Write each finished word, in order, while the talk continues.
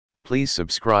Please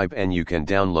subscribe and you can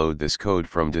download this code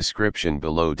from description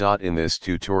below. In this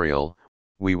tutorial,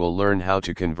 we will learn how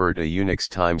to convert a Unix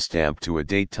timestamp to a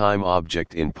datetime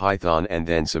object in Python and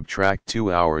then subtract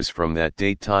 2 hours from that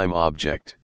datetime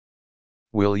object.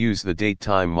 We'll use the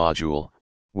datetime module,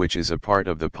 which is a part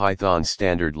of the Python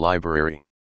standard library.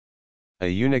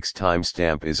 A Unix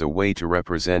timestamp is a way to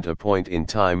represent a point in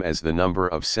time as the number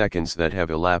of seconds that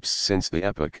have elapsed since the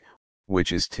epoch,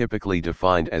 which is typically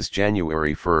defined as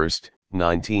January 1,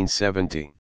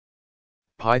 1970.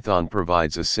 Python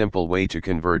provides a simple way to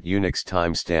convert Unix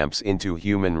timestamps into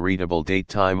human-readable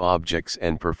datetime objects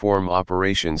and perform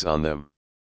operations on them.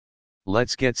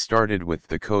 Let's get started with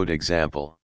the code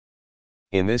example.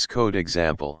 In this code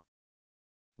example,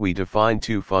 we define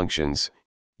two functions,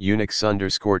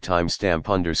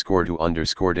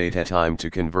 Unix_timestamp_to_datetime to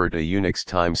convert a Unix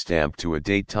timestamp to a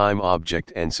datetime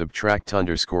object and subtract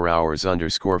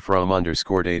 _hours from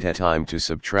datetime to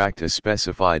subtract a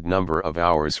specified number of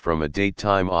hours from a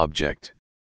datetime object.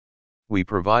 We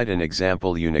provide an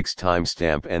example Unix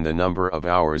timestamp and the number of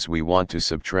hours we want to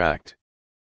subtract.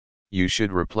 You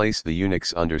should replace the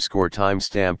Unix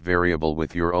 _timestamp variable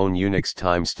with your own Unix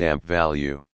timestamp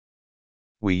value.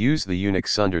 We use the Unix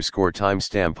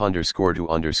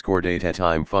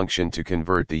 _timestamp_to_datetime function to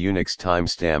convert the Unix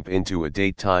timestamp into a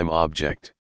datetime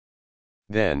object.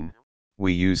 Then,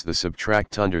 we use the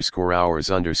subtract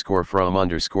 _hours from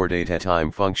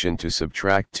datetime function to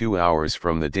subtract 2 hours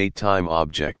from the datetime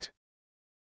object.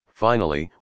 Finally,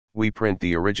 we print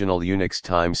the original Unix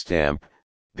timestamp,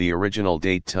 the original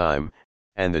datetime,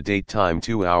 and the datetime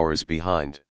 2 hours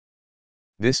behind.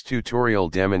 This tutorial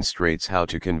demonstrates how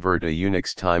to convert a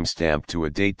Unix timestamp to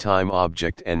a datetime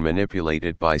object and manipulate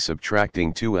it by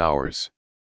subtracting 2 hours.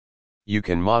 You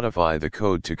can modify the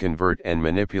code to convert and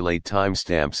manipulate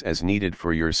timestamps as needed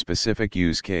for your specific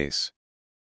use case.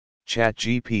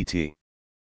 ChatGPT